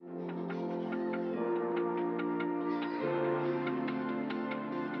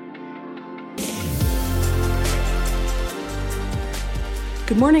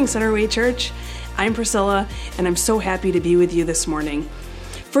Good morning, Centerway Church. I'm Priscilla, and I'm so happy to be with you this morning.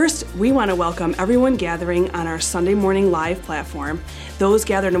 First, we want to welcome everyone gathering on our Sunday morning live platform, those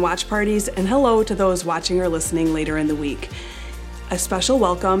gathered in watch parties, and hello to those watching or listening later in the week. A special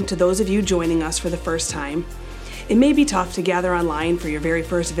welcome to those of you joining us for the first time. It may be tough to gather online for your very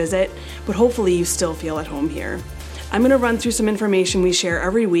first visit, but hopefully you still feel at home here. I'm going to run through some information we share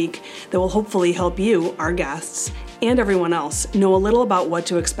every week that will hopefully help you, our guests, and everyone else know a little about what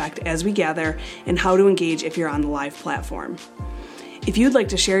to expect as we gather and how to engage if you're on the live platform. If you'd like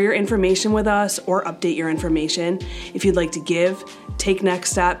to share your information with us or update your information, if you'd like to give, take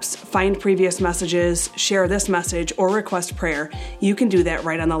next steps, find previous messages, share this message, or request prayer, you can do that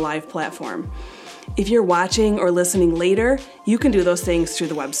right on the live platform. If you're watching or listening later, you can do those things through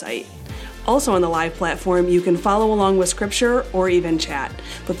the website. Also on the live platform, you can follow along with scripture or even chat,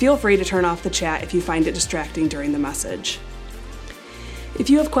 but feel free to turn off the chat if you find it distracting during the message. If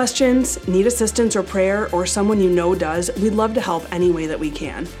you have questions, need assistance or prayer, or someone you know does, we'd love to help any way that we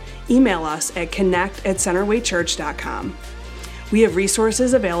can. Email us at connect@centerwaychurch.com. We have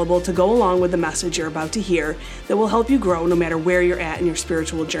resources available to go along with the message you're about to hear that will help you grow no matter where you're at in your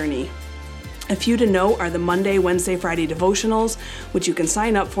spiritual journey. A few to note are the Monday, Wednesday, Friday devotionals, which you can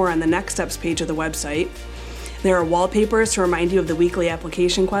sign up for on the Next Steps page of the website. There are wallpapers to remind you of the weekly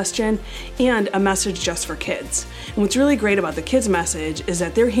application question, and a message just for kids. And what's really great about the kids' message is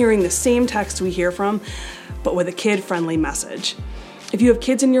that they're hearing the same text we hear from, but with a kid-friendly message. If you have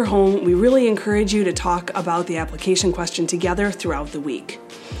kids in your home, we really encourage you to talk about the application question together throughout the week.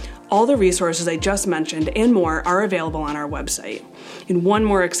 All the resources I just mentioned and more are available on our website. And one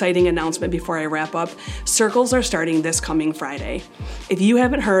more exciting announcement before I wrap up, circles are starting this coming Friday. If you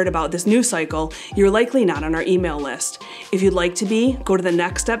haven't heard about this new cycle, you're likely not on our email list. If you'd like to be, go to the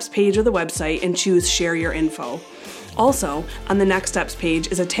Next Steps page of the website and choose Share Your Info. Also, on the Next Steps page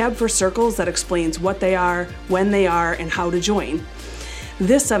is a tab for circles that explains what they are, when they are, and how to join.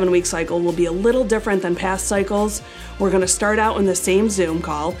 This 7-week cycle will be a little different than past cycles. We're going to start out in the same Zoom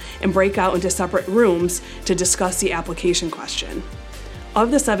call and break out into separate rooms to discuss the application question. Of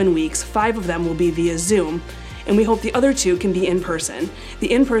the 7 weeks, 5 of them will be via Zoom, and we hope the other 2 can be in person.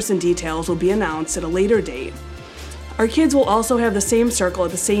 The in-person details will be announced at a later date. Our kids will also have the same circle at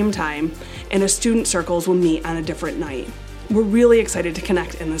the same time, and our student circles will meet on a different night. We're really excited to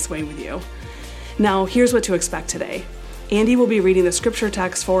connect in this way with you. Now, here's what to expect today. Andy will be reading the scripture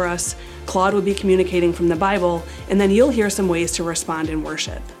text for us, Claude will be communicating from the Bible, and then you'll hear some ways to respond in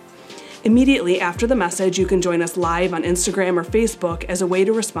worship. Immediately after the message, you can join us live on Instagram or Facebook as a way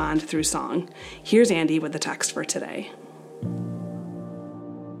to respond through song. Here's Andy with the text for today.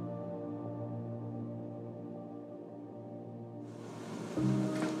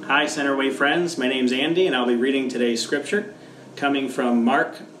 Hi, Centerway friends. My name's Andy, and I'll be reading today's scripture, coming from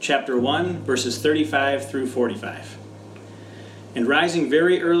Mark chapter 1, verses 35 through 45. And rising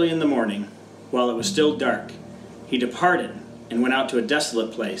very early in the morning, while it was still dark, he departed and went out to a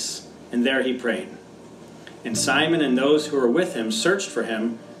desolate place, and there he prayed. And Simon and those who were with him searched for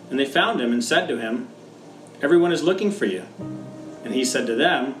him, and they found him and said to him, "Everyone is looking for you." And he said to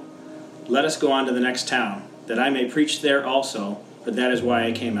them, "Let us go on to the next town, that I may preach there also, for that is why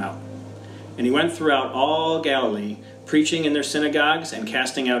I came out." And he went throughout all Galilee, preaching in their synagogues and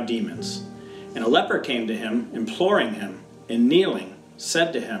casting out demons. And a leper came to him, imploring him, and kneeling,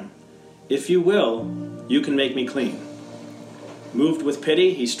 said to him, "If you will, you can make me clean." Moved with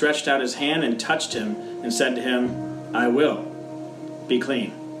pity, he stretched out his hand and touched him, and said to him, "I will. Be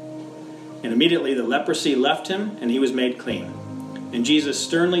clean." And immediately the leprosy left him, and he was made clean. And Jesus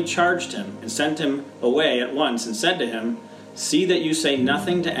sternly charged him, and sent him away at once, and said to him, "See that you say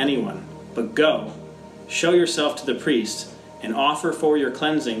nothing to anyone, but go, show yourself to the priest, and offer for your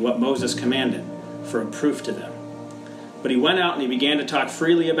cleansing what Moses commanded, for a proof to them." But he went out and he began to talk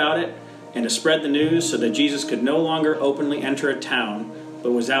freely about it and to spread the news, so that Jesus could no longer openly enter a town,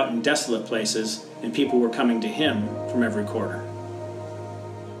 but was out in desolate places, and people were coming to him from every quarter.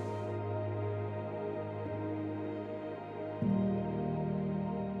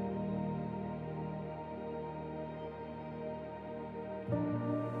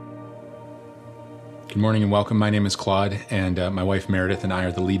 Good morning and welcome. My name is Claude, and my wife Meredith and I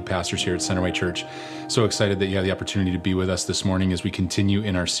are the lead pastors here at Centerway Church. So excited that you have the opportunity to be with us this morning as we continue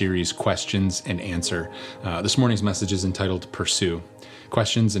in our series, Questions and Answer. This morning's message is entitled Pursue.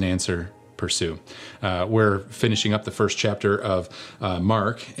 Questions and Answer, Pursue. We're finishing up the first chapter of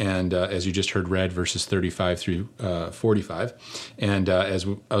Mark, and as you just heard read, verses 35 through 45. And as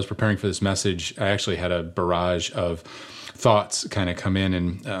I was preparing for this message, I actually had a barrage of thoughts kind of come in,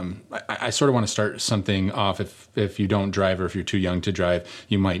 and I sort of want to start something off. If you don't drive, or if you're too young to drive,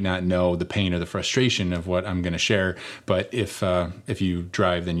 you might not know the pain or the frustration of what I'm going to share. But if you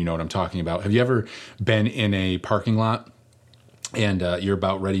drive, then you know what I'm talking about. Have you ever been in a parking lot and you're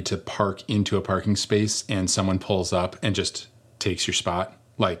about ready to park into a parking space, and someone pulls up and just takes your spot,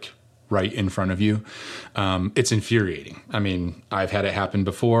 like right in front of you? It's infuriating. I mean, I've had it happen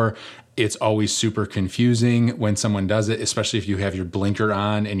before. It's always super confusing when someone does it, especially if you have your blinker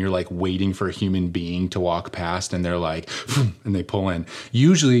on and you're like waiting for a human being to walk past, and they're like, and they pull in.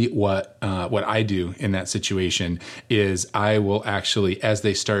 Usually what I do in that situation is I will actually, as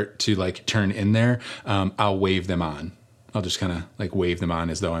they start to like turn in there, I'll wave them on. I'll just kind of like wave them on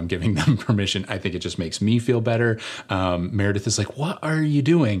as though I'm giving them permission. I think it just makes me feel better. Meredith is like, what are you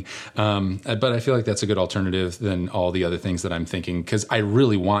doing? But I feel like that's a good alternative than all the other things that I'm thinking, because I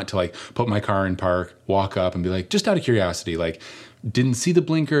really want to like put my car in park, walk up and be like, just out of curiosity, like didn't see the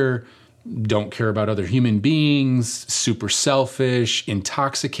blinker, don't care about other human beings, super selfish,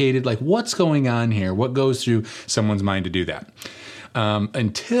 intoxicated. Like what's going on here? What goes through someone's mind to do that?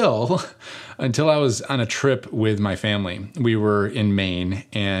 Until I was on a trip with my family. We were in Maine,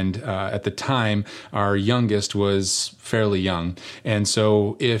 and at the time, our youngest was fairly young. And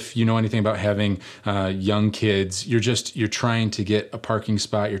so if you know anything about having young kids, you're trying to get a parking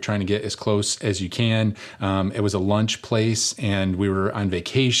spot. You're trying to get as close as you can. It was a lunch place, and we were on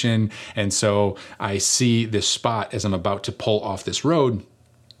vacation. And so I see this spot as I'm about to pull off this road.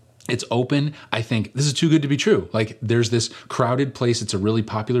 It's open. I think this is too good to be true. Like there's this crowded place. It's a really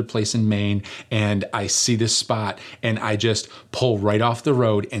popular place in Maine. And I see this spot and I just pull right off the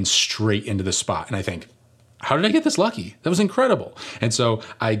road and straight into the spot. And I think, how did I get this lucky? That was incredible. And so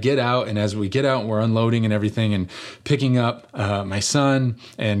I get out, and as we get out, we're unloading and everything and picking up my son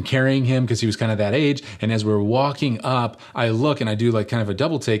and carrying him because he was kind of that age. And as we're walking up, I look and I do like kind of a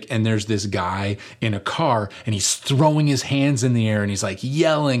double take, and there's this guy in a car, and he's throwing his hands in the air and he's like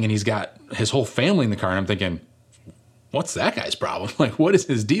yelling, and he's got his whole family in the car. And I'm thinking, what's that guy's problem? Like, what is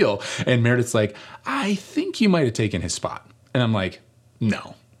his deal? And Meredith's like, I think you might have taken his spot. And I'm like,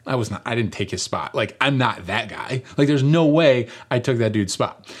 no. I didn't take his spot. Like, I'm not that guy. Like, there's no way I took that dude's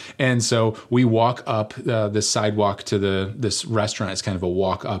spot. And so we walk up this sidewalk to this restaurant. It's kind of a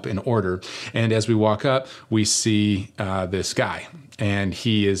walk up in order. And as we walk up, we see this guy, and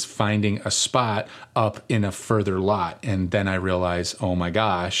he is finding a spot up in a further lot. And then I realize, oh my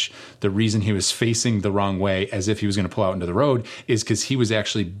gosh, the reason he was facing the wrong way, as if he was going to pull out into the road, is because he was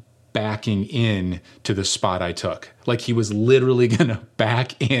actually backing in to the spot I took. Like he was literally going to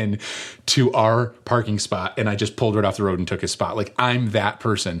back in to our parking spot, and I just pulled right off the road and took his spot. Like I'm that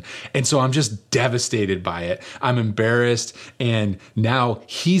person. And so I'm just devastated by it. I'm embarrassed, and now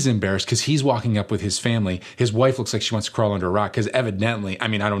he's embarrassed because he's walking up with his family. His wife looks like she wants to crawl under a rock because evidently, I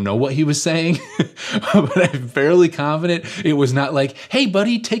mean, I don't know what he was saying, but I'm fairly confident it was not like, hey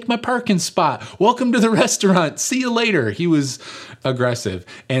buddy, take my parking spot. Welcome to the restaurant. See you later. He was aggressive.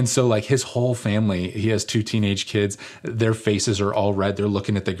 And so like his whole family, he has 2 teenage kids, their faces are all red. They're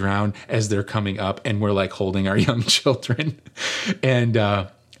looking at the ground as they're coming up, and we're like holding our young children. And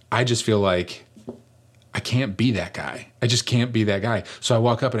I just feel like I can't be that guy. I just can't be that guy. So I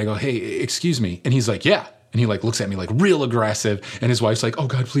walk up and I go, hey, excuse me. And he's like, yeah. And he like looks at me like real aggressive. And his wife's like, oh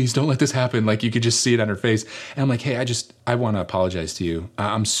God, please don't let this happen. Like you could just see it on her face. And I'm like, hey, I want to apologize to you.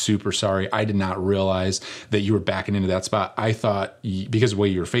 I'm super sorry. I did not realize that you were backing into that spot. I thought because of the way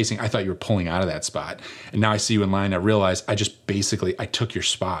you were facing, I thought you were pulling out of that spot. And now I see you in line. I realize I took your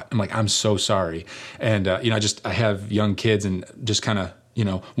spot. I'm like, I'm so sorry. And, I have young kids and just kind of,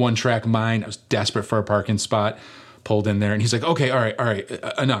 one track mind. I was desperate for a parking spot, pulled in there, and he's like, okay, all right.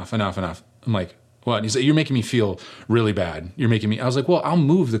 Enough. I'm like, what? And he's like, you're making me feel really bad. I was like, well, I'll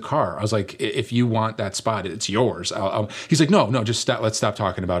move the car. I was like, if you want that spot, it's yours. He's like, no, just stop. Let's stop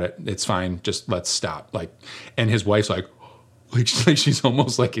talking about it. It's fine. Just let's stop. And his wife's like she's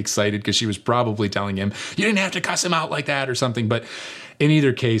almost like excited because she was probably telling him, you didn't have to cuss him out like that or something. But in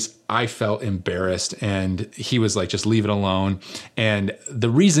either case, I felt embarrassed, and he was like, just leave it alone. And the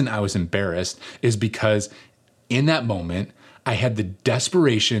reason I was embarrassed is because in that moment, I had the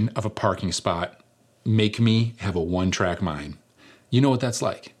desperation of a parking spot make me have a one-track mind. You know what that's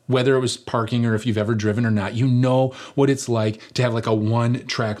like. Whether it was parking or if you've ever driven or not, you know what it's like to have like a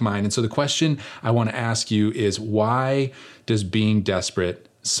one-track mind. And so the question I want to ask you is, why does being desperate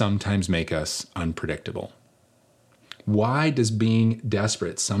sometimes make us unpredictable? Why does being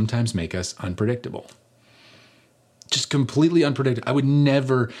desperate sometimes make us unpredictable? Just completely unpredictable. I would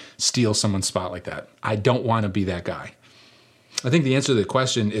never steal someone's spot like that. I don't want to be that guy. I think the answer to the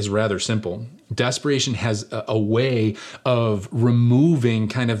question is rather simple. Desperation has a way of removing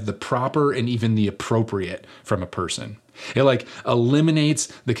kind of the proper and even the appropriate from a person. It like eliminates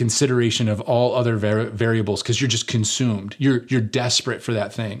the consideration of all other variables because you're just consumed. You're desperate for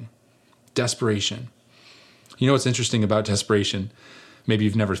that thing. Desperation. You know what's interesting about desperation? Maybe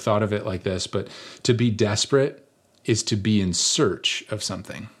you've never thought of it like this, but to be desperate is to be in search of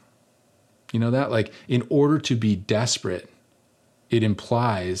something. You know that? Like, in order to be desperate, it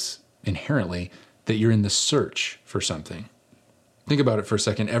implies inherently that you're in the search for something. Think about it for a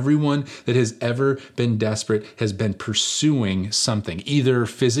second. Everyone that has ever been desperate has been pursuing something, either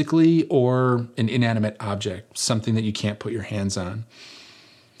physically or an inanimate object, something that you can't put your hands on.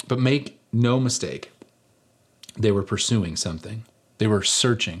 But make no mistake, they were pursuing something. They were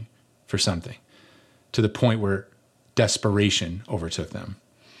searching for something to the point where desperation overtook them.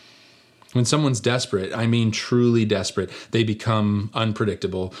 When someone's desperate, I mean truly desperate, they become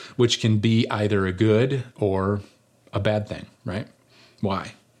unpredictable, which can be either a good or a bad thing, right?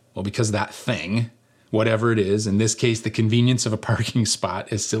 Why? Well, because that thing, whatever it is, in this case, the convenience of a parking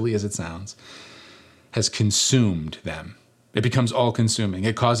spot, as silly as it sounds, has consumed them. It becomes all-consuming.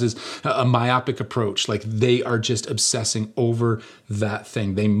 It causes a myopic approach, like they are just obsessing over that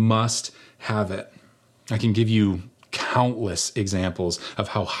thing. They must have it. I can give you countless examples of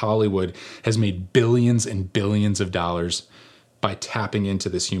how Hollywood has made billions and billions of dollars by tapping into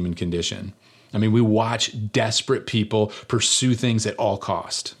this human condition. I mean, we watch desperate people pursue things at all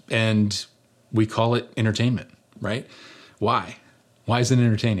cost, and we call it entertainment, right? Why? Why is it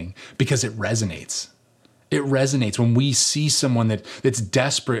entertaining? Because it resonates. It resonates when we see someone that's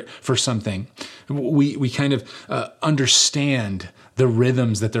desperate for something. We kind of understand the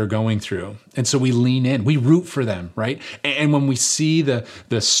rhythms that they're going through. And so we lean in, we root for them, right? And when we see the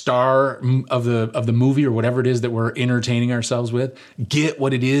star of the movie or whatever it is that we're entertaining ourselves with, get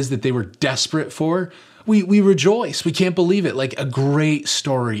what it is that they were desperate for, we rejoice. We can't believe it. Like, a great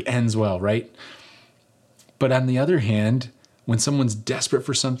story ends well, right? But on the other hand, when someone's desperate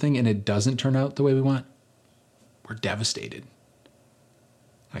for something and it doesn't turn out the way we want, we're devastated.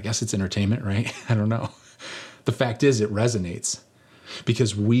 I guess it's entertainment, right? I don't know. The fact is, it resonates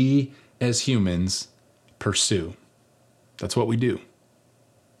because we as humans pursue. That's what we do.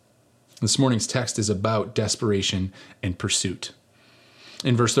 This morning's text is about desperation and pursuit.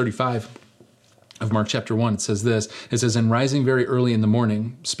 In verse 35 of Mark chapter 1, it says this. It says, "And rising very early in the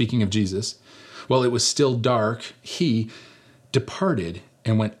morning," speaking of Jesus, "while it was still dark, he departed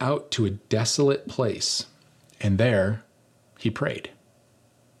and went out to a desolate place. And there he prayed."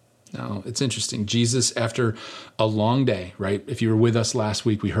 Now, it's interesting. Jesus, after a long day, right? If you were with us last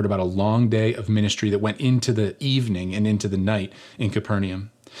week, we heard about a long day of ministry that went into the evening and into the night in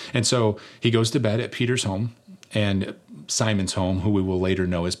Capernaum. And so he goes to bed at Peter's home and Simon's home, who we will later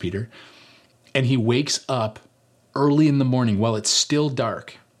know as Peter. And he wakes up early in the morning while it's still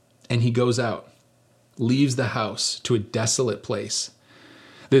dark. And he goes out, leaves the house to a desolate place.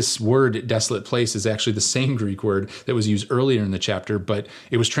 This word, desolate place, is actually the same Greek word that was used earlier in the chapter, but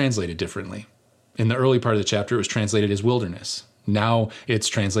it was translated differently. In the early part of the chapter, it was translated as wilderness. Now it's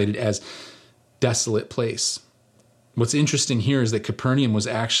translated as desolate place. What's interesting here is that Capernaum was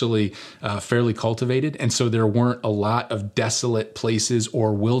actually fairly cultivated, and so there weren't a lot of desolate places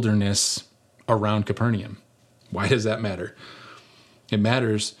or wilderness around Capernaum. Why does that matter? It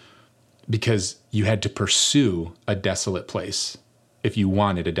matters because you had to pursue a desolate place if you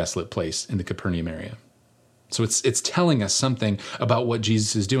wanted a desolate place in the Capernaum area. So it's telling us something about what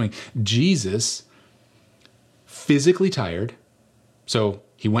Jesus is doing. Jesus, physically tired, so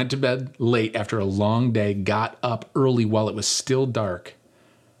he went to bed late after a long day, got up early while it was still dark.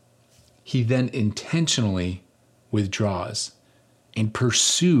 He then intentionally withdraws and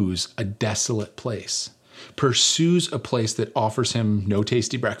pursues a desolate place, pursues a place that offers him no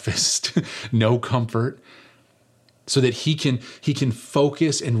tasty breakfast, no comfort, so that he can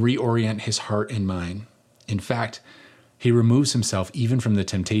focus and reorient his heart and mind. In fact, he removes himself even from the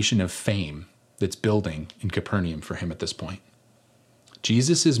temptation of fame that's building in Capernaum for him at this point.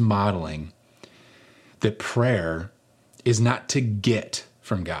 Jesus is modeling that prayer is not to get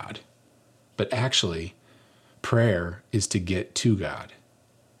from God, but actually prayer is to get to God.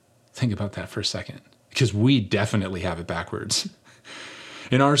 Think about that for a second, because we definitely have it backwards.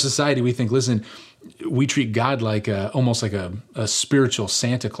 In our society, we think, listen, we treat God like almost like a spiritual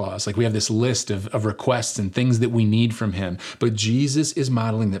Santa Claus. Like we have this list of requests and things that we need from him. But Jesus is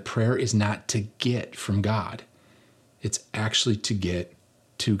modeling that prayer is not to get from God. It's actually to get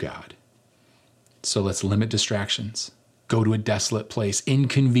to God. So let's limit distractions, go to a desolate place,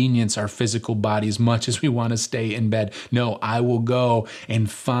 inconvenience our physical body as much as we want to stay in bed. No, I will go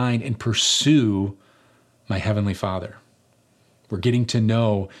and find and pursue my Heavenly Father. We're getting to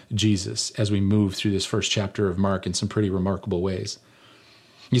know Jesus as we move through this first chapter of Mark in some pretty remarkable ways.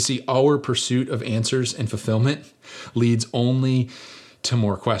 You see, our pursuit of answers and fulfillment leads only to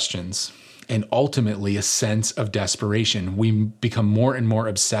more questions and ultimately a sense of desperation. We become more and more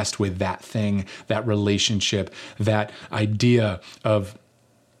obsessed with that thing, that relationship, that idea of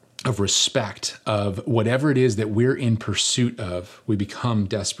respect, of whatever it is that we're in pursuit of. We become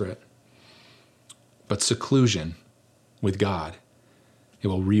desperate. But seclusion with God, it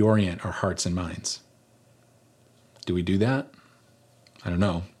will reorient our hearts and minds. Do we do that? I don't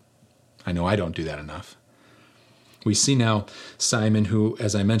know. I know I don't do that enough. We see now Simon, who,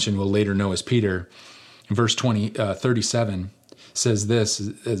 as I mentioned, we'll later know as Peter, in verse 37 says this,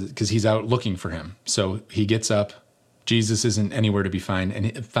 because he's out looking for him. So he gets up. Jesus isn't anywhere to be found,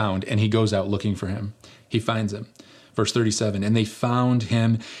 and he goes out looking for him. He finds him. Verse 37, and they found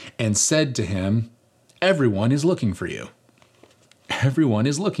him and said to him, everyone is looking for you. Everyone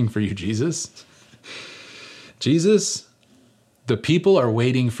is looking for you, Jesus. Jesus, the people are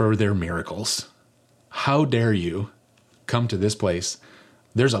waiting for their miracles. How dare you come to this place?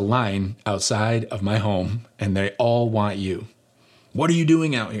 There's a line outside of my home, and they all want you. What are you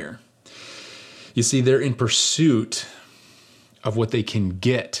doing out here? You see, they're in pursuit of what they can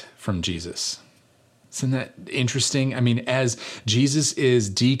get from Jesus. Isn't that interesting? I mean, as Jesus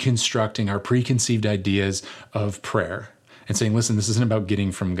is deconstructing our preconceived ideas of prayer and saying, listen, this isn't about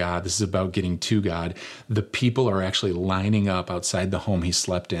getting from God. This is about getting to God. The people are actually lining up outside the home he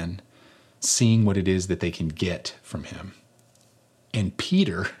slept in, seeing what it is that they can get from him. And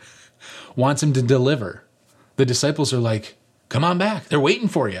Peter wants him to deliver. The disciples are like, come on back. They're waiting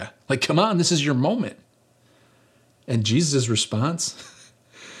for you. Like, come on, this is your moment. And Jesus' response,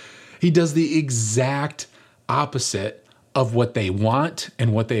 he does the exact opposite of what they want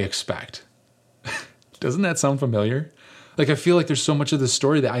and what they expect. Doesn't that sound familiar? Like, I feel like there's so much of this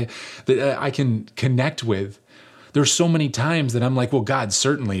story that I can connect with. There's so many times that I'm like, well, God,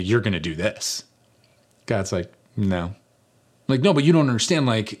 certainly you're going to do this. God's like, no. I'm like, no, but you don't understand.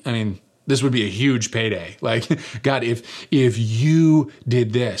 Like, I mean, this would be a huge payday. Like, God, if you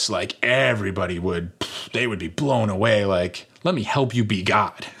did this, like everybody they would be blown away. Like, let me help you be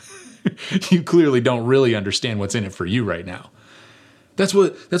God. You clearly don't really understand what's in it for you right now. That's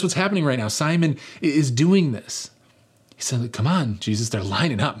what's happening right now. Simon is doing this. He said, come on, Jesus, they're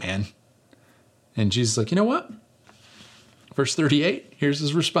lining up, man. And Jesus is like, you know what? Verse 38, here's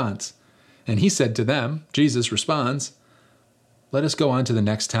his response. And he said to them, Jesus responds, let us go on to the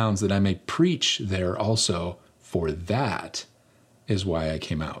next towns that I may preach there also, for that is why I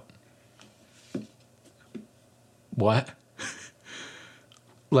came out. What?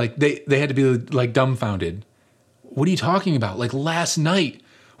 Like they had to be like dumbfounded. What are you talking about? Like last night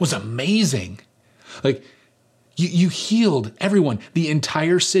was amazing. Like you healed everyone. The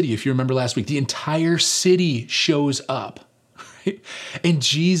entire city, if you remember last week, the entire city shows up. Right? And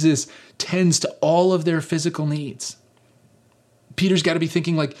Jesus tends to all of their physical needs. Peter's got to be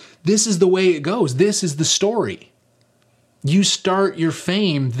thinking like, this is the way it goes. This is the story. You start your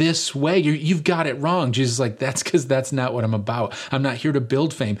fame this way. You've got it wrong. Jesus is like, that's because that's not what I'm about. I'm not here to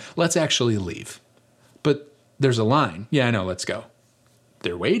build fame. Let's actually leave. But there's a line. Yeah, I know. Let's go.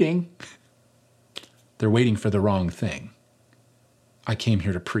 They're waiting. They're waiting for the wrong thing. I came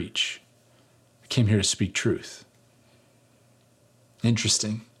here to preach. I came here to speak truth.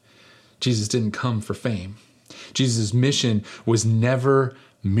 Interesting. Jesus didn't come for fame. Jesus' mission was never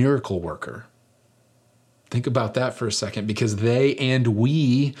miracle worker. Think about that for a second, because they and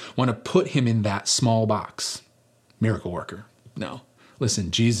we want to put him in that small box. Miracle worker. No.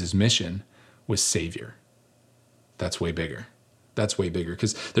 Listen, Jesus' mission was Savior. That's way bigger. That's way bigger,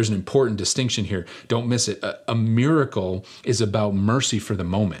 because there's an important distinction here. Don't miss it. A miracle is about mercy for the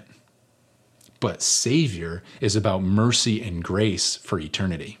moment, but Savior is about mercy and grace for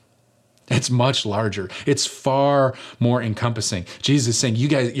eternity. It's much larger. It's far more encompassing. Jesus is saying, you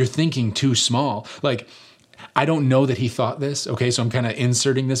guys, you're thinking too small. Like, I don't know that he thought this, okay? So I'm kind of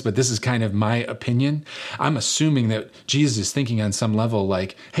inserting this, but this is kind of my opinion. I'm assuming that Jesus is thinking on some level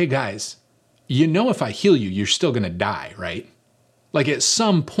like, hey guys, you know if I heal you, you're still going to die, right? Like at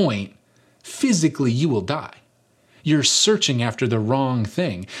some point, physically you will die. You're searching after the wrong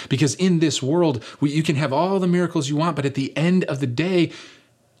thing, because in this world, you can have all the miracles you want, but at the end of the day,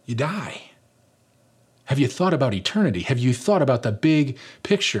 you die. Have you thought about eternity? Have you thought about the big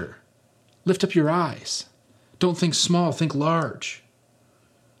picture? Lift up your eyes. Don't think small, think large.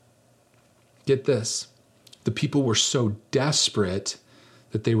 Get this. The people were so desperate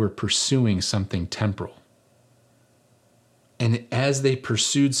that they were pursuing something temporal. And as they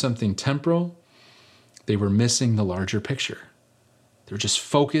pursued something temporal, they were missing the larger picture. They were just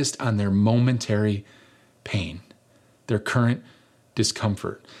focused on their momentary pain, their current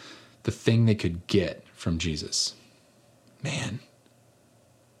discomfort, the thing they could get from Jesus. Man,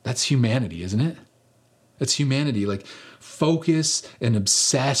 that's humanity, isn't it? That's humanity. Like, focus and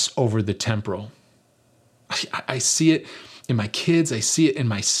obsess over the temporal. I see it in my kids. I see it in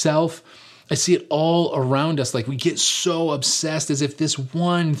myself. I see it all around us. Like, we get so obsessed as if this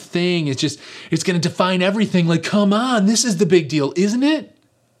one thing is just, it's going to define everything. Like, come on, this is the big deal, isn't it?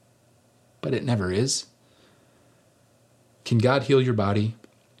 But it never is. Can God heal your body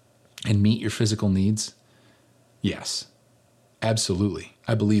and meet your physical needs? Yes, absolutely.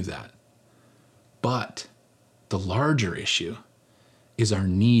 I believe that. But the larger issue is our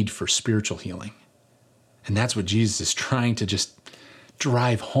need for spiritual healing. And that's what Jesus is trying to just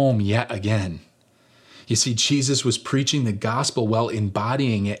drive home yet again. You see, Jesus was preaching the gospel while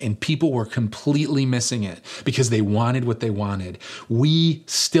embodying it, and people were completely missing it because they wanted what they wanted. We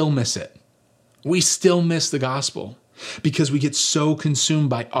still miss it. We still miss the gospel because we get so consumed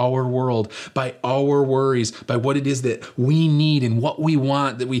by our world, by our worries, by what it is that we need and what we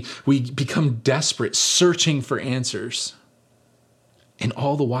want, that we become desperate, searching for answers. And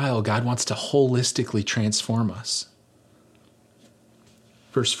all the while, God wants to holistically transform us.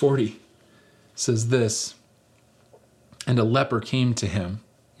 Verse 40 says this, "And a leper came to him,"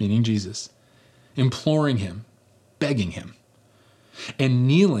 meaning Jesus, "imploring him, begging him, and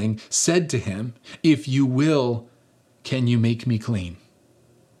kneeling said to him, 'If you will, can you make me clean?'"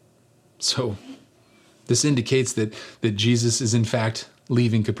 So this indicates that Jesus is in fact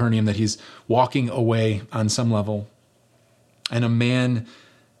leaving Capernaum, that he's walking away on some level. And a man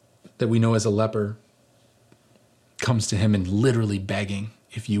that we know as a leper comes to him and literally begging,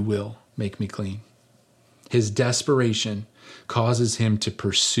 "If you will, make me clean." His desperation causes him to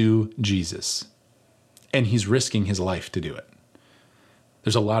pursue Jesus, and he's risking his life to do it.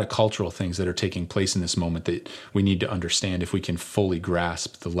 There's a lot of cultural things that are taking place in this moment that we need to understand if we can fully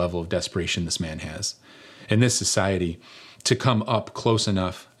grasp the level of desperation this man has. In this society, to come up close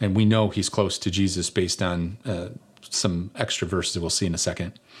enough, and we know he's close to Jesus based on some extra verses we'll see in a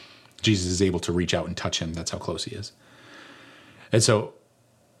second. Jesus is able to reach out and touch him. That's how close he is. And so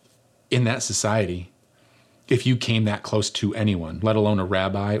in that society, if you came that close to anyone, let alone a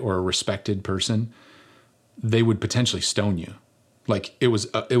rabbi or a respected person, they would potentially stone you. Like, it was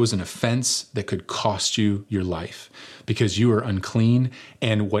an offense that could cost you your life because you were unclean,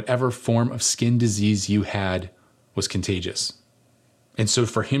 and whatever form of skin disease you had was contagious. And so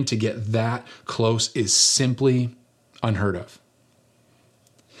for him to get that close is simply unheard of.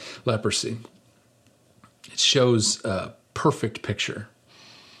 Leprosy. It shows a perfect picture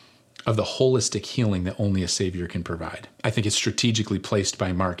of the holistic healing that only a Savior can provide. I think it's strategically placed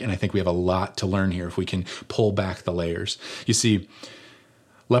by Mark, and I think we have a lot to learn here if we can pull back the layers. You see,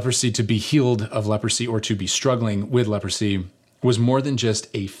 leprosy, to be healed of leprosy or to be struggling with leprosy, was more than just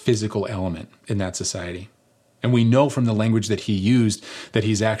a physical element in that society. And we know from the language that he used that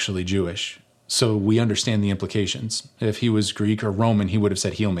he's actually Jewish. So we understand the implications. If he was Greek or Roman, he would have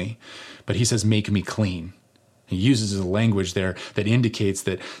said, "Heal me." But he says, "Make me clean." He uses a language there that indicates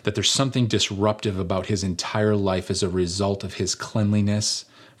that there's something disruptive about his entire life as a result of his cleanliness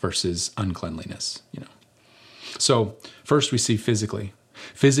versus uncleanliness. So first we see physically.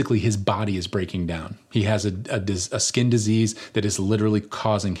 Physically, his body is breaking down. He has a skin disease that is literally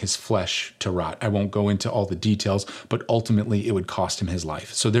causing his flesh to rot. I won't go into all the details, but ultimately it would cost him his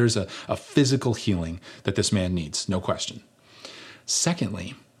life. So there's a physical healing that this man needs, no question.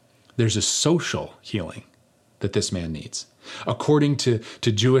 Secondly, there's a social healing that this man needs. According to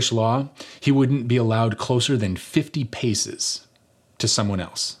Jewish law, he wouldn't be allowed closer than 50 paces to someone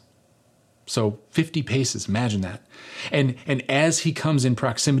else. So 50 paces, imagine that. And as he comes in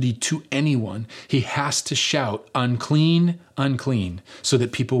proximity to anyone, he has to shout, "Unclean, unclean," so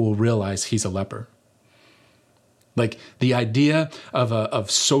that people will realize he's a leper. Like, the idea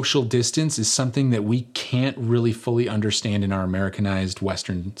of social distance is something that we can't really fully understand in our Americanized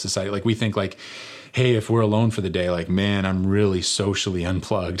Western society. Like, we think like, hey, if we're alone for the day, like, man, I'm really socially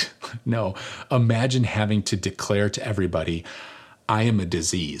unplugged. No, imagine having to declare to everybody, "I am a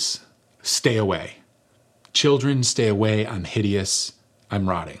disease. Stay away. Children, stay away. I'm hideous. I'm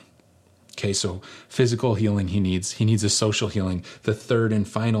rotting." Okay, so physical healing he needs. He needs a social healing. The third and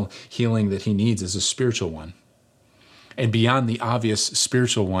final healing that he needs is a spiritual one. And beyond the obvious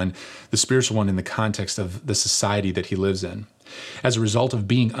spiritual one, the spiritual one in the context of the society that he lives in. As a result of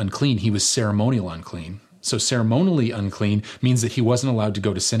being unclean, he was ceremonial unclean. So ceremonially unclean means that he wasn't allowed to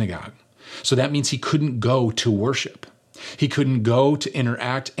go to synagogue. So that means he couldn't go to worship. He couldn't go to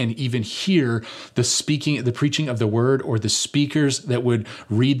interact and even hear the preaching of the word or the speakers that would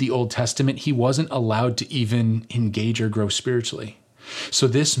read the Old Testament. He wasn't allowed to even engage or grow spiritually. So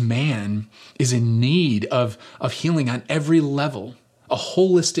this man is in need of healing on every level. A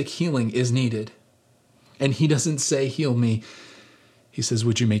holistic healing is needed. And he doesn't say, heal me. He says,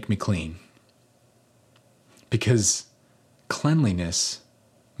 would you make me clean? Because cleanliness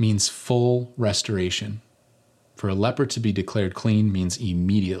means full restoration. For a leper to be declared clean means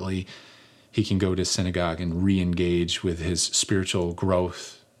immediately he can go to synagogue and re-engage with his spiritual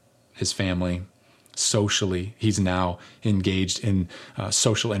growth, his family. Socially, he's now engaged in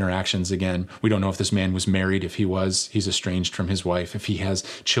social interactions again. We don't know if this man was married. If he was, he's estranged from his wife. If he has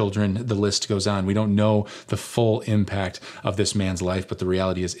children, the list goes on. We don't know the full impact of this man's life, but the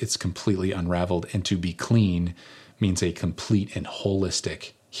reality is it's completely unraveled. And to be clean means a complete and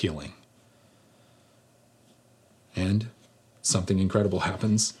holistic healing. And something incredible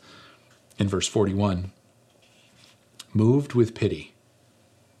happens in verse 41. Moved with pity.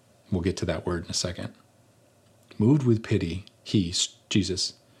 We'll get to that word in a second. Moved with pity, he,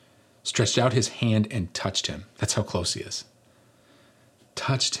 Jesus, stretched out his hand and touched him. That's how close he is.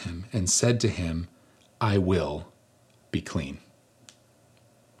 Touched him and said to him, I will be clean.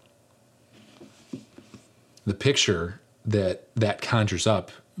 The picture that conjures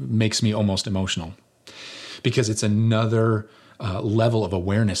up makes me almost emotional because it's another level of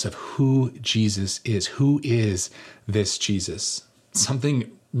awareness of who Jesus is. Who is this Jesus?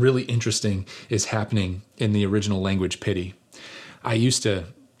 Something really interesting is happening in the original language, pity. I used to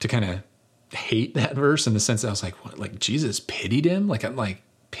kind of hate that verse in the sense that I was like, what, like Jesus pitied him? I'm like,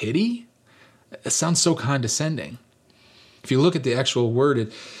 pity? It sounds so condescending. If you look at the actual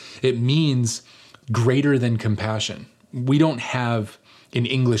word, it means greater than compassion. We don't have an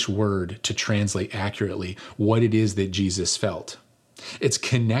English word to translate accurately what it is that Jesus felt. It's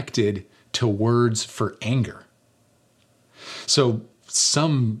connected to words for anger. So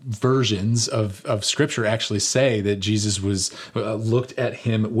some versions of Scripture actually say that Jesus was looked at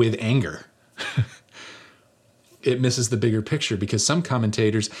him with anger. It misses the bigger picture because some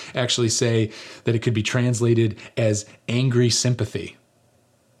commentators actually say that it could be translated as angry sympathy.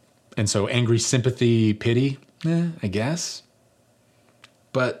 And so angry sympathy, pity, I guess.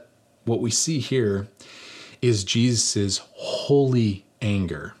 But what we see here is Jesus' holy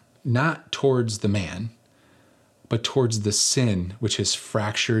anger, not towards the man, but towards the sin which has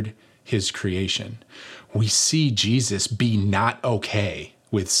fractured his creation. We see Jesus be not okay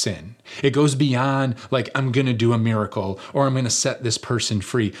with sin. It goes beyond like, I'm going to do a miracle or I'm going to set this person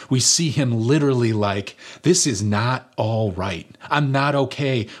free. We see him literally like, this is not all right. I'm not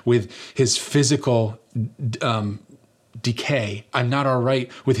okay with his physical decay. I'm not all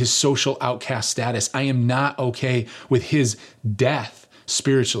right with his social outcast status. I am not okay with his death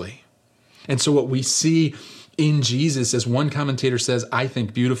spiritually. And so what we see in Jesus, as one commentator says, I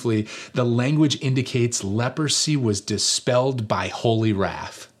think beautifully, the language indicates leprosy was dispelled by holy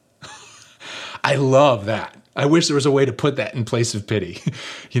wrath. I love that. I wish there was a way to put that in place of pity.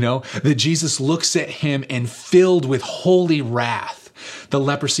 That Jesus looks at him and filled with holy wrath, the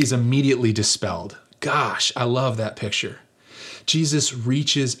leprosy is immediately dispelled. Gosh, I love that picture. Jesus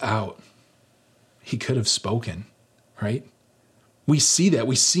reaches out. He could have spoken, right? We see that.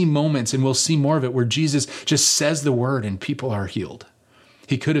 We see moments, and we'll see more of it, where Jesus just says the word and people are healed.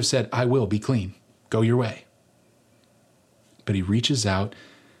 He could have said, I will be clean. Go your way. But he reaches out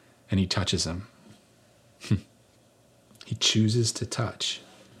and he touches him. He chooses to touch.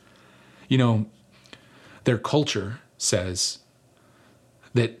 Their culture says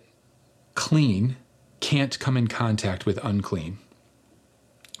that clean can't come in contact with unclean.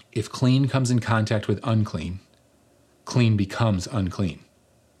 If clean comes in contact with unclean, clean becomes unclean.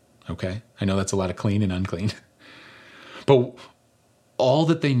 Okay? I know that's a lot of clean and unclean. But all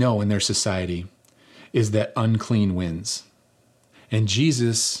that they know in their society is that unclean wins. And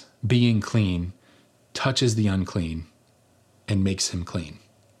Jesus, being clean, touches the unclean and makes him clean.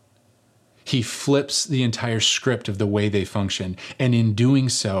 He flips the entire script of the way they function. And in doing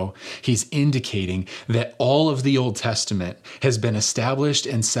so, he's indicating that all of the Old Testament has been established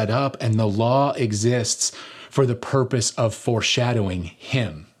and set up, and the law exists for the purpose of foreshadowing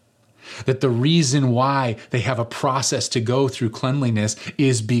him. That the reason why they have a process to go through cleanliness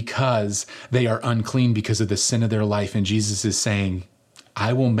is because they are unclean because of the sin of their life. And Jesus is saying,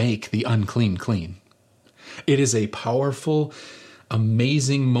 I will make the unclean clean. It is a powerful,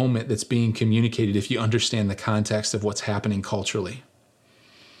 amazing moment that's being communicated if you understand the context of what's happening culturally.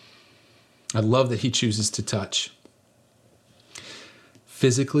 I love that he chooses to touch.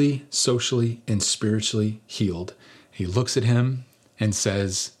 Physically, socially, and spiritually healed. He looks at him and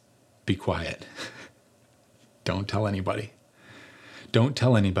says, be quiet. Don't tell anybody. Don't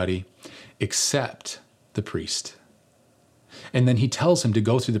tell anybody except the priest. And then he tells him to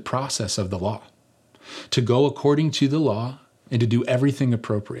go through the process of the law, to go according to the law and to do everything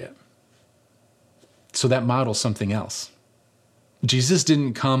appropriate. So that models something else. Jesus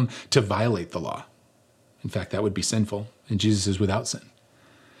didn't come to violate the law. In fact, that would be sinful, and Jesus is without sin.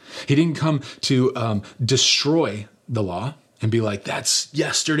 He didn't come to destroy the law and be like, that's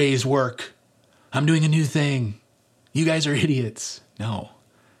yesterday's work. I'm doing a new thing. You guys are idiots. No.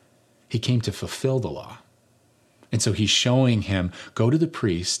 He came to fulfill the law. And so he's showing him, go to the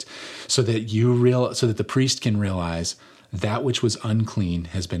priest so that the priest can realize that which was unclean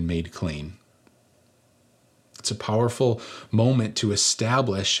has been made clean. It's a powerful moment to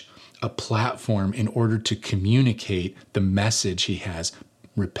establish a platform in order to communicate the message he has.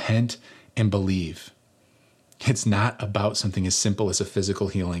 Repent and believe. It's not about something as simple as a physical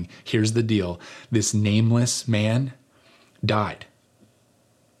healing. Here's the deal. This nameless man died.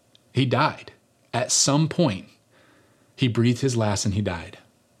 He died. At some point, he breathed his last and he died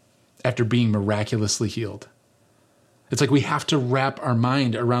after being miraculously healed. It's like we have to wrap our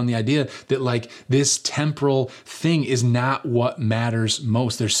mind around the idea that like this temporal thing is not what matters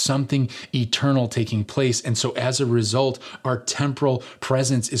most. There's something eternal taking place. And so as a result, our temporal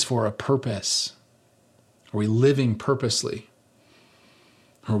presence is for a purpose. Are we living purposely?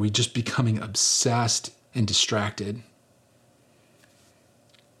 Or are we just becoming obsessed and distracted?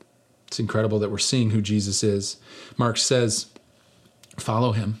 It's incredible that we're seeing who Jesus is. Mark says,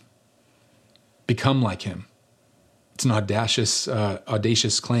 follow him. Become like him. It's an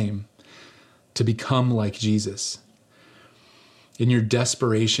audacious claim to become like Jesus. In your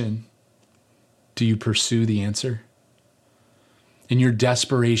desperation, do you pursue the answer? In your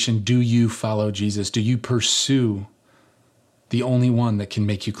desperation, do you follow Jesus? Do you pursue the only one that can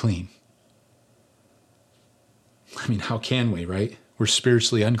make you clean? I mean, how can we, right? We're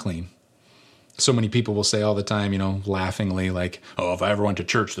spiritually unclean. So many people will say all the time, laughingly, like, oh, if I ever went to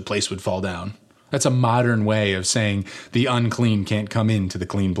church, the place would fall down. That's a modern way of saying the unclean can't come into the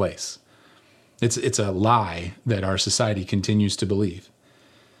clean place. It's a lie that our society continues to believe,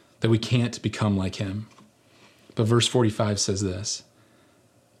 that we can't become like him. But verse 45 says this,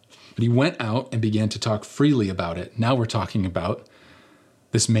 but he went out and began to talk freely about it. Now we're talking about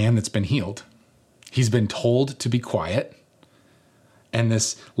this man that's been healed. He's been told to be quiet. And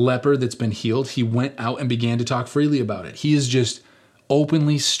this leper that's been healed, he went out and began to talk freely about it. He is just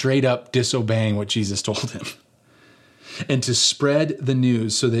openly, straight up disobeying what Jesus told him. And to spread the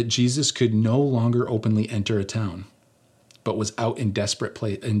news so that Jesus could no longer openly enter a town, but was out in desolate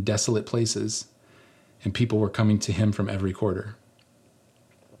places, and people were coming to him from every quarter.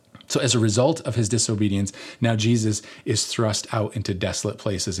 So as a result of his disobedience, now Jesus is thrust out into desolate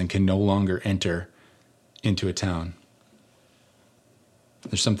places and can no longer enter into a town.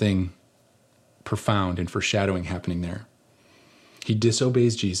 There's something profound and foreshadowing happening there. He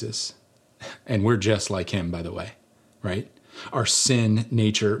disobeys Jesus, and we're just like him, by the way, right? Our sin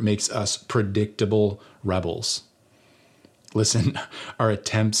nature makes us predictable rebels. Listen, our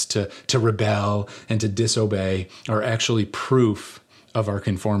attempts to rebel and to disobey are actually proof of our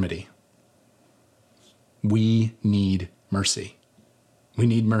conformity. We need mercy. We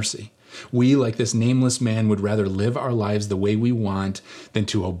need mercy. We, like this nameless man, would rather live our lives the way we want than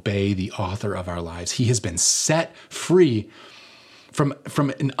to obey the author of our lives. He has been set free from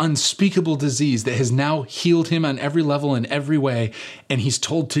an unspeakable disease that has now healed him on every level in every way. And he's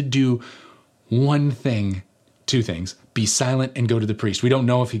told to do one thing, two things: be silent and go to the priest. We don't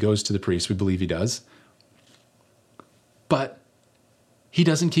know if he goes to the priest. We believe he does. But he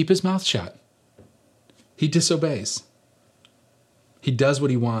doesn't keep his mouth shut. He disobeys. He does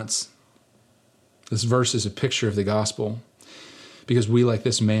what he wants. This verse is a picture of the gospel because we, like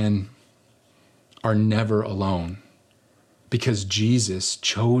this man, are never alone because Jesus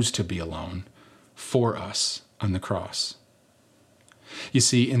chose to be alone for us on the cross. You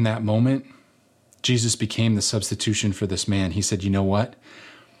see, in that moment, Jesus became the substitution for this man. He said, you know what?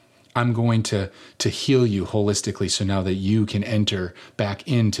 I'm going to heal you holistically so now that you can enter back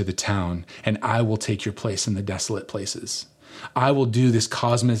into the town, and I will take your place in the desolate places. I will do this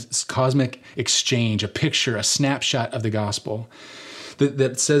cosmic exchange, a picture, a snapshot of the gospel.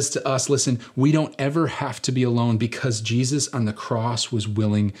 that says to us, listen, we don't ever have to be alone because Jesus on the cross was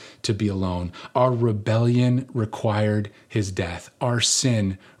willing to be alone. Our rebellion required his death. Our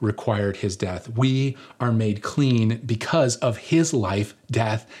sin required his death. We are made clean because of his life,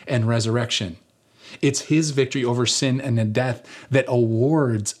 death, and resurrection. It's his victory over sin and death that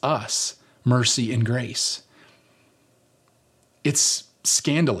awards us mercy and grace. It's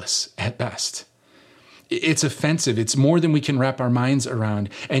scandalous at best. It's offensive. It's more than we can wrap our minds around.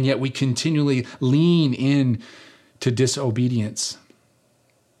 And yet we continually lean in to disobedience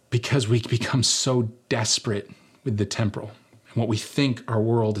because we become so desperate with the temporal and what we think our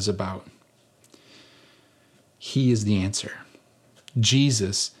world is about. He is the answer.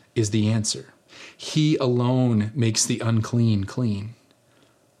 Jesus is the answer. He alone makes the unclean clean.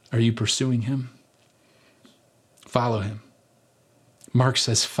 Are you pursuing him? Follow him. Mark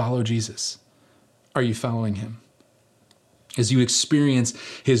says, follow Jesus. Are you following him? As you experience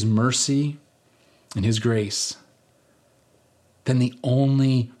his mercy and his grace, then the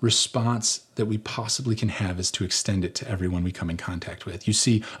only response that we possibly can have is to extend it to everyone we come in contact with. You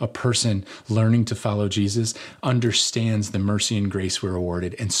see, a person learning to follow Jesus understands the mercy and grace we're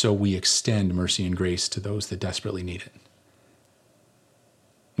awarded, and so we extend mercy and grace to those that desperately need it.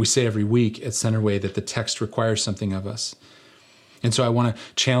 We say every week at Centerway that the text requires something of us. And so I want to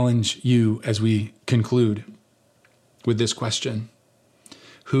challenge you as we conclude with this question.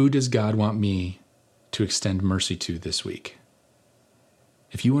 Who does God want me to extend mercy to this week?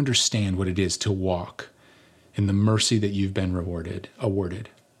 If you understand what it is to walk in the mercy that you've been awarded,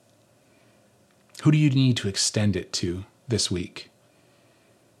 who do you need to extend it to this week?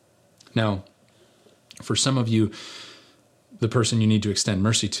 Now, for some of you, the person you need to extend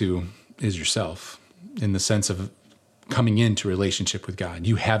mercy to is yourself, in the sense of coming into relationship with God.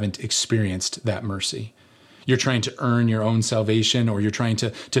 You haven't experienced that mercy. You're trying to earn your own salvation, or you're trying to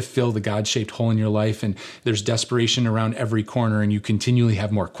fill the God-shaped hole in your life, and there's desperation around every corner, and you continually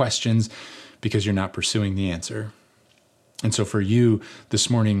have more questions because you're not pursuing the answer. And so for you this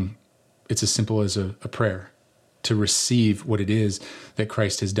morning, it's as simple as a prayer to receive what it is that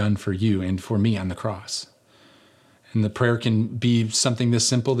Christ has done for you and for me on the cross. And the prayer can be something this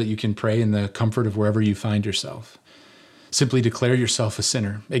simple that you can pray in the comfort of wherever you find yourself. Simply declare yourself a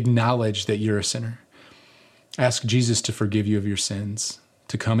sinner. Acknowledge that you're a sinner. Ask Jesus to forgive you of your sins,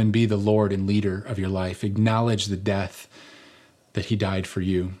 to come and be the Lord and leader of your life. Acknowledge the death that he died for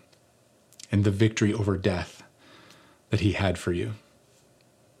you and the victory over death that he had for you.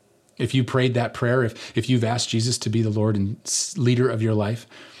 If you prayed that prayer, if you've asked Jesus to be the Lord and leader of your life,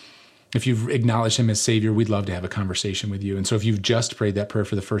 if you've acknowledged him as Savior, we'd love to have a conversation with you. And so if you've just prayed that prayer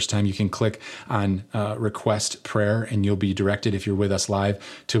for the first time, you can click on request prayer, and you'll be directed, if you're with us live,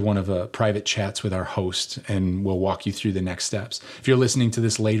 to one of the private chats with our host, and we'll walk you through the next steps. If you're listening to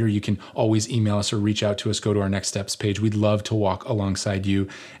this later, you can always email us or reach out to us. Go to our next steps page. We'd love to walk alongside you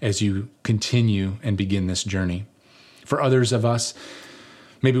as you continue and begin this journey. For others of us,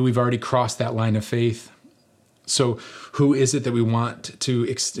 maybe we've already crossed that line of faith. So who is it that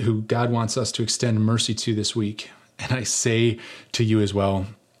who God wants us to extend mercy to this week? And I say to you as well,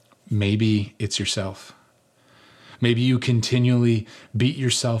 maybe it's yourself. Maybe you continually beat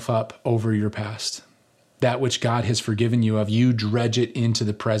yourself up over your past. That which God has forgiven you of, you dredge it into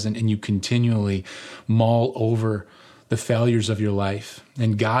the present, and you continually mull over the failures of your life.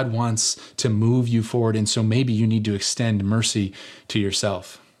 And God wants to move you forward. And so maybe you need to extend mercy to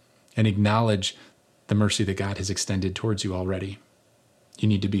yourself and acknowledge the mercy that God has extended towards you already. You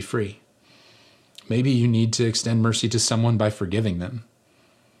need to be free. Maybe you need to extend mercy to someone by forgiving them.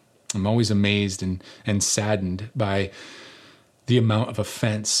 I'm always amazed and saddened by the amount of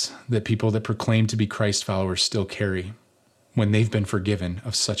offense that people that proclaim to be Christ followers still carry when they've been forgiven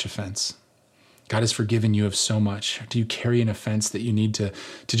of such offense. God has forgiven you of so much. Do you carry an offense that you need to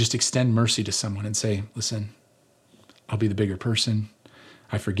just extend mercy to someone and say, listen, I'll be the bigger person.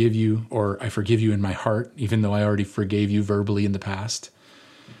 I forgive you, or I forgive you in my heart, even though I already forgave you verbally in the past.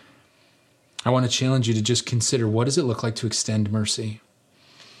 I want to challenge you to just consider, what does it look like to extend mercy?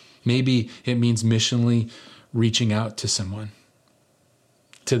 Maybe it means missionally reaching out to someone,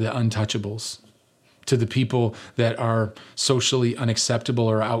 to the untouchables, to the people that are socially unacceptable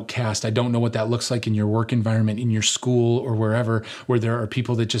or outcast. I don't know what that looks like in your work environment, in your school, or wherever, where there are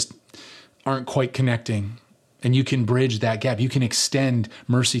people that just aren't quite connecting. And you can bridge that gap. You can extend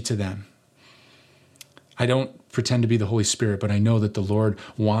mercy to them. I don't pretend to be the Holy Spirit, but I know that the Lord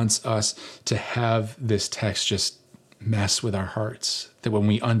wants us to have this text just mess with our hearts. That when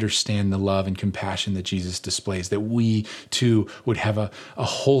we understand the love and compassion that Jesus displays, that we too would have a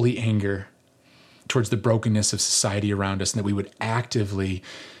holy anger towards the brokenness of society around us, and that we would actively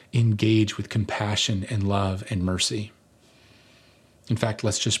engage with compassion and love and mercy. In fact,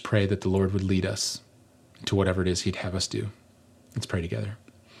 let's just pray that the Lord would lead us to whatever it is he'd have us do. Let's pray together.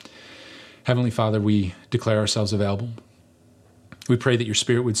 Heavenly Father, we declare ourselves available. We pray that your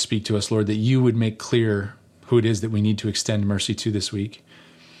Spirit would speak to us, Lord, that you would make clear who it is that we need to extend mercy to this week.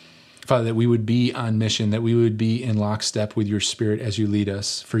 Father, that we would be on mission, that we would be in lockstep with your Spirit as you lead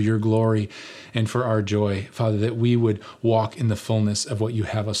us for your glory and for our joy. Father, that we would walk in the fullness of what you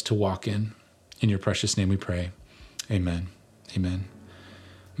have us to walk in. In your precious name we pray. Amen. Amen.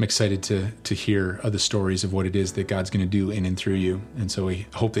 I'm excited to hear other stories of what it is that God's going to do in and through you. And so we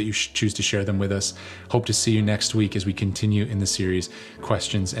hope that you choose to share them with us. Hope to see you next week as we continue in the series,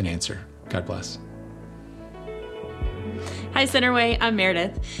 Questions and Answer. God bless. Hi, Centerway. I'm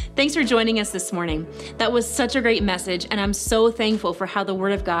Meredith. Thanks for joining us this morning. That was such a great message, and I'm so thankful for how the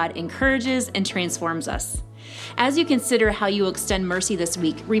Word of God encourages and transforms us. As you consider how you will extend mercy this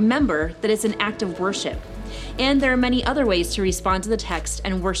week, remember that it's an act of worship. And there are many other ways to respond to the text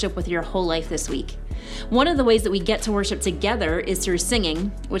and worship with your whole life this week. One of the ways that we get to worship together is through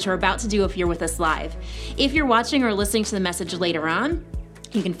singing, which we're about to do if you're with us live. If you're watching or listening to the message later on,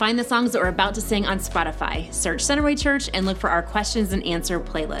 you can find the songs that we're about to sing on Spotify. Search Centerway Church and look for our Questions and Answer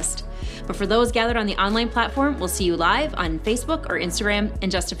playlist. But for those gathered on the online platform, we'll see you live on Facebook or Instagram in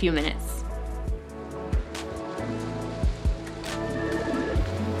just a few minutes.